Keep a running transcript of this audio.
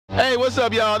what's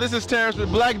up, y'all? This is Terrence with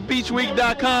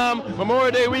BlackBeachWeek.com, Memorial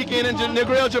Day weekend in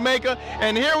Negril, Jamaica.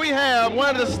 And here we have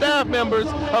one of the staff members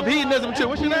of Hedonism 2.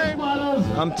 What's your name?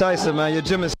 I'm Tyson, man, your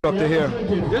gym instructor here.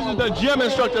 This is the gym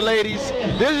instructor, ladies.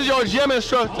 This is your gym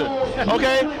instructor.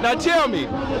 Okay? Now tell me,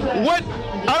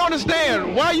 I don't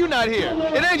understand. Why you not here?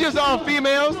 It ain't just all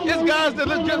females. It's guys that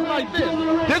look just like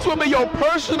this. This will be your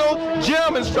personal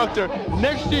gym instructor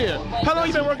next year. How long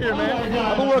you been working here, man?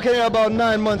 I've been working here about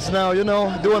 9 months now, you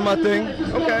know, doing my thing.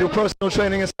 Okay. Do personal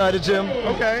training inside the gym.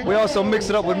 Okay. We also mix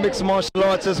it up with mixed martial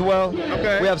arts as well.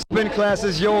 Okay. We have spin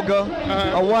classes, yoga,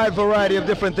 a wide variety of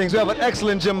different things. We have an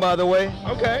excellent gym, by the way.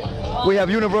 Okay. We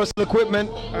have universal equipment.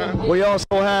 We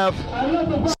also have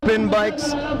spin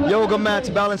bikes, yoga mats,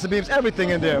 balance beams,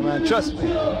 everything in there, man. Trust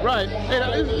me. Right.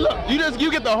 Hey, look,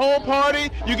 you get the whole party,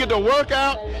 you get to work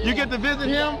out, you get to visit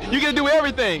him, you get to do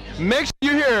everything. Make sure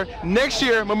you're here next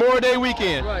year, Memorial Day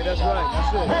weekend. Right, that's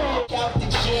right.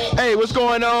 That's it. Hey, what's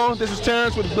going on? This is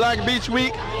Terrence with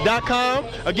BlackBeachWeek.com.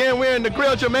 Again, we're in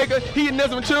Negril, Jamaica,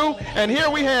 Hedonism 2, and here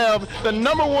we have the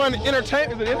 #1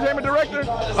 entertainment director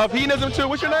of Hedonism 2.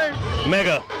 What's your name?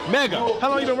 Mega. Mega. How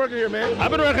long you been working here, man?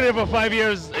 I've been working here for 5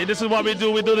 years. This is what we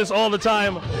do. We do this all the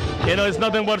time. You know, it's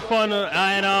nothing but fun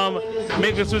and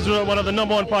make this resort one of the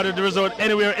 #1 party of the resort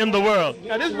anywhere in the world.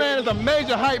 Now, this man is a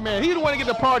major hype man. He's the one to get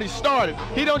the party started.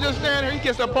 He don't just stand here, he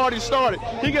gets the party started.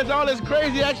 He gets all this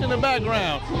crazy action in the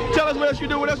background. Tell us what else you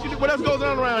do, what else goes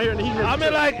on around here in the Hedonism. I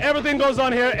mean, like, everything goes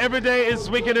on here. Every day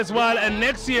is wicked as well. And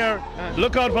next year,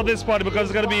 look out for this party because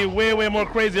it's going to be way, way more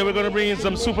crazy. We're going to bring in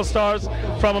some superstars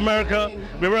from America.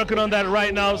 We're working on that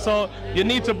right now. So you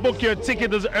need to book your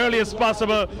ticket as early as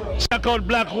possible. Check out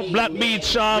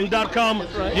blackbeach.com.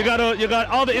 You got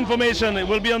all the information. It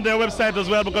will be on their website as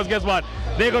well because guess what?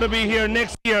 They're going to be here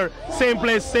next year, same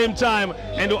place, same time,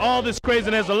 and do all this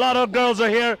craziness. A lot of girls are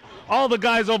here. All the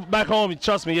guys back home,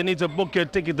 trust me, you need to book your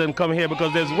ticket and come here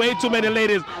because there's way too many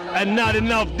ladies and not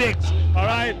enough dicks. All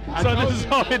right? So this is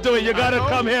how we do it. You got to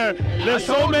come here. There's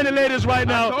so many ladies right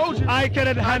now. I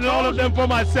cannot handle all of them for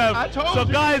myself. So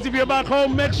guys, if you're back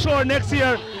home, make sure next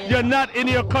year you're not in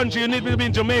your country. You need to be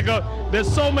in Jamaica. There's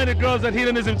so many girls at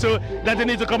Hedonism too that they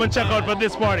need to come and check out for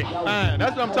this party.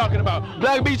 That's what I'm talking about.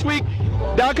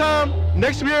 BlackBeachWeek.com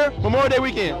next year, Memorial Day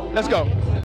weekend. Let's go.